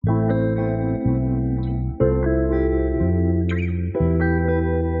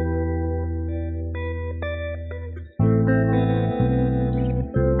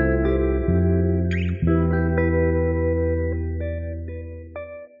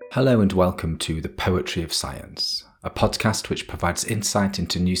Hello and welcome to The Poetry of Science, a podcast which provides insight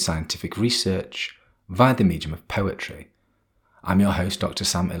into new scientific research via the medium of poetry. I'm your host, Dr.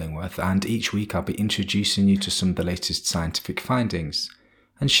 Sam Illingworth, and each week I'll be introducing you to some of the latest scientific findings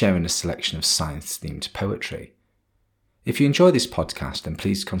and sharing a selection of science-themed poetry. If you enjoy this podcast, then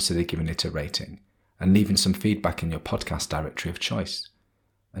please consider giving it a rating and leaving some feedback in your podcast directory of choice.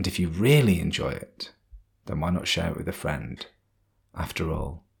 And if you really enjoy it, then why not share it with a friend? After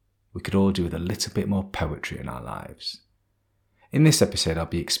all, we could all do with a little bit more poetry in our lives. In this episode, I'll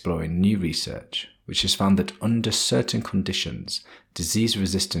be exploring new research which has found that under certain conditions,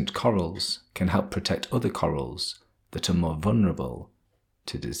 disease-resistant corals can help protect other corals that are more vulnerable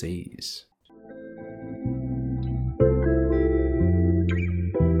to disease.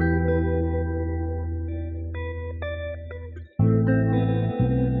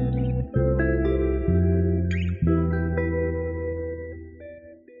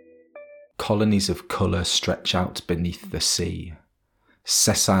 Colonies of colour stretch out beneath the sea,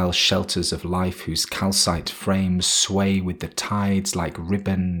 sessile shelters of life whose calcite frames sway with the tides like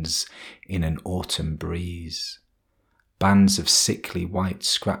ribbons in an autumn breeze. Bands of sickly white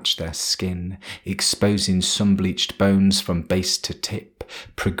scratch their skin, exposing sun-bleached bones from base to tip,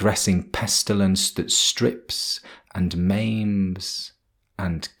 progressing pestilence that strips and maims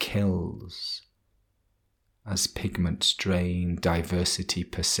and kills. As pigments drain, diversity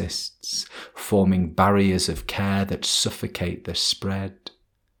persists, forming barriers of care that suffocate the spread,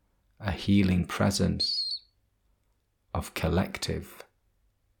 a healing presence of collective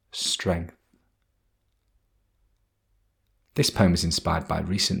strength. This poem is inspired by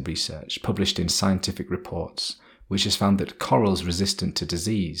recent research published in Scientific Reports, which has found that corals resistant to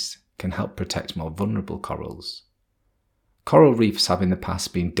disease can help protect more vulnerable corals. Coral reefs have in the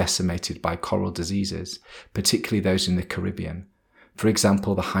past been decimated by coral diseases, particularly those in the Caribbean. For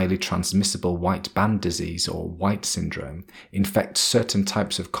example, the highly transmissible white band disease, or white syndrome, infects certain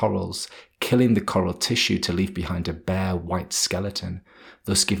types of corals, killing the coral tissue to leave behind a bare white skeleton,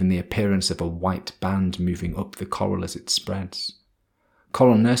 thus giving the appearance of a white band moving up the coral as it spreads.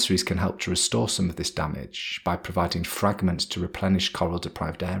 Coral nurseries can help to restore some of this damage by providing fragments to replenish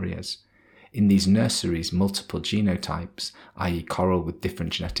coral-deprived areas. In these nurseries, multiple genotypes, i.e. coral with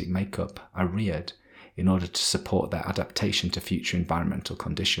different genetic makeup, are reared in order to support their adaptation to future environmental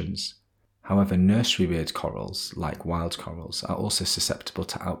conditions. However, nursery-reared corals, like wild corals, are also susceptible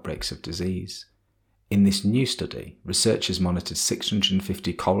to outbreaks of disease. In this new study, researchers monitored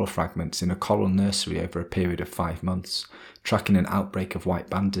 650 coral fragments in a coral nursery over a period of 5 months, tracking an outbreak of white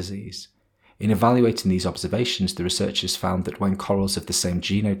band disease. In evaluating these observations, the researchers found that when corals of the same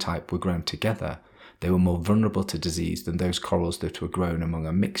genotype were grown together, they were more vulnerable to disease than those corals that were grown among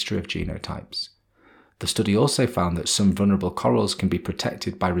a mixture of genotypes. The study also found that some vulnerable corals can be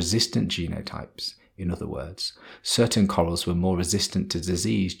protected by resistant genotypes. In other words, certain corals were more resistant to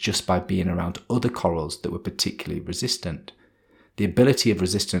disease just by being around other corals that were particularly resistant. The ability of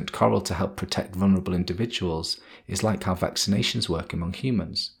resistant coral to help protect vulnerable individuals is like how vaccinations work among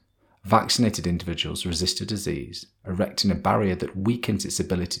humans. Vaccinated individuals resist a disease, erecting a barrier that weakens its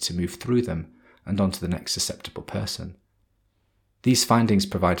ability to move through them and onto the next susceptible person. These findings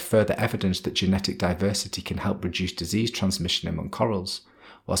provide further evidence that genetic diversity can help reduce disease transmission among corals,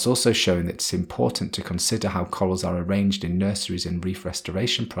 whilst also showing that it's important to consider how corals are arranged in nurseries and reef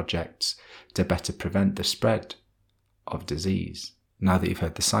restoration projects to better prevent the spread of disease. Now that you've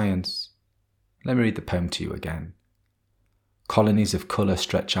heard the science, let me read the poem to you again. Colonies of colour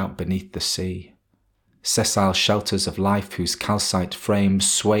stretch out beneath the sea, sessile shelters of life whose calcite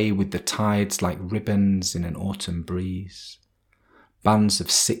frames sway with the tides like ribbons in an autumn breeze. Bands of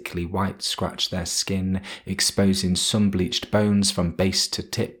sickly white scratch their skin, exposing sun-bleached bones from base to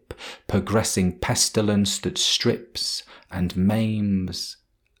tip, progressing pestilence that strips and maims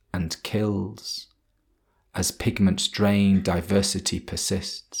and kills. As pigments drain, diversity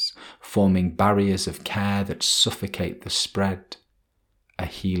persists, forming barriers of care that suffocate the spread, a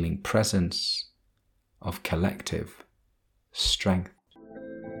healing presence of collective strength.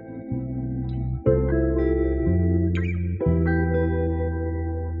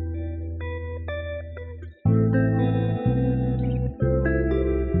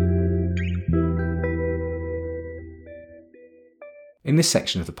 In this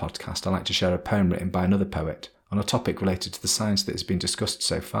section of the podcast, I like to share a poem written by another poet on a topic related to the science that has been discussed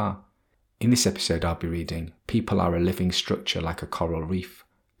so far. In this episode, I'll be reading People Are a Living Structure Like a Coral Reef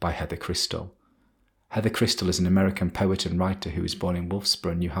by Heather Crystal. Heather Crystal is an American poet and writer who was born in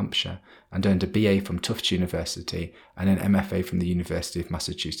Wolfsboro, New Hampshire, and earned a BA from Tufts University and an MFA from the University of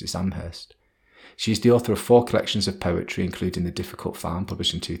Massachusetts Amherst. She is the author of 4 collections of poetry, including The Difficult Farm,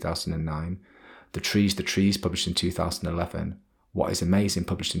 published in 2009, The Trees, published in 2011, What is Amazing,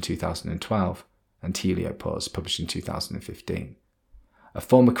 published in 2012, and Heliopause, published in 2015. A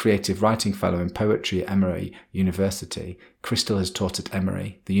former creative writing fellow in poetry at Emory University, Crystal has taught at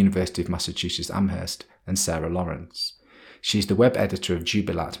Emory, the University of Massachusetts Amherst, and Sarah Lawrence. She is the web editor of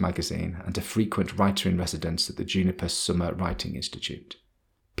Jubilat magazine and a frequent writer-in-residence at the Juniper Summer Writing Institute.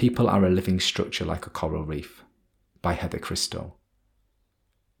 People Are a Living Structure Like a Coral Reef, by Heather Crystal.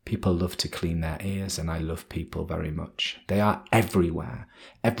 People love to clean their ears, and I love people very much. They are everywhere.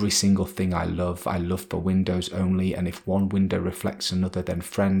 Every single thing I love for windows only, and if one window reflects another, then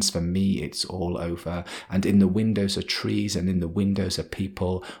friends, for me it's all over. And in the windows are trees, and in the windows are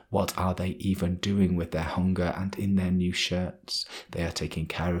people. What are they even doing with their hunger and in their new shirts? They are taking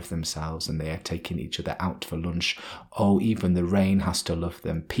care of themselves, and they are taking each other out for lunch. Oh, even the rain has to love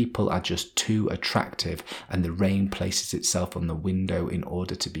them. People are just too attractive, and the rain places itself on the window in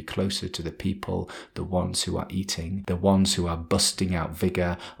order to be closer to the people, the ones who are eating, the ones who are busting out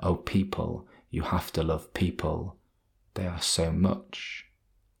vigour. Oh, people, you have to love people. They are so much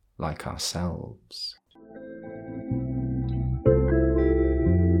like ourselves.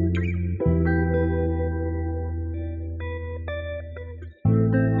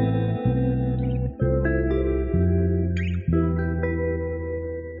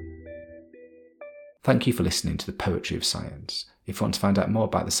 Thank you for listening to The Poetry of Science. If you want to find out more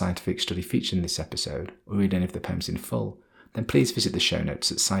about the scientific study featured in this episode, or read any of the poems in full, then please visit the show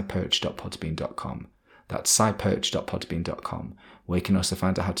notes at sciperch.podbean.com. That's sciperch.podbean.com, where you can also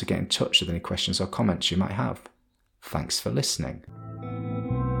find out how to get in touch with any questions or comments you might have. Thanks for listening.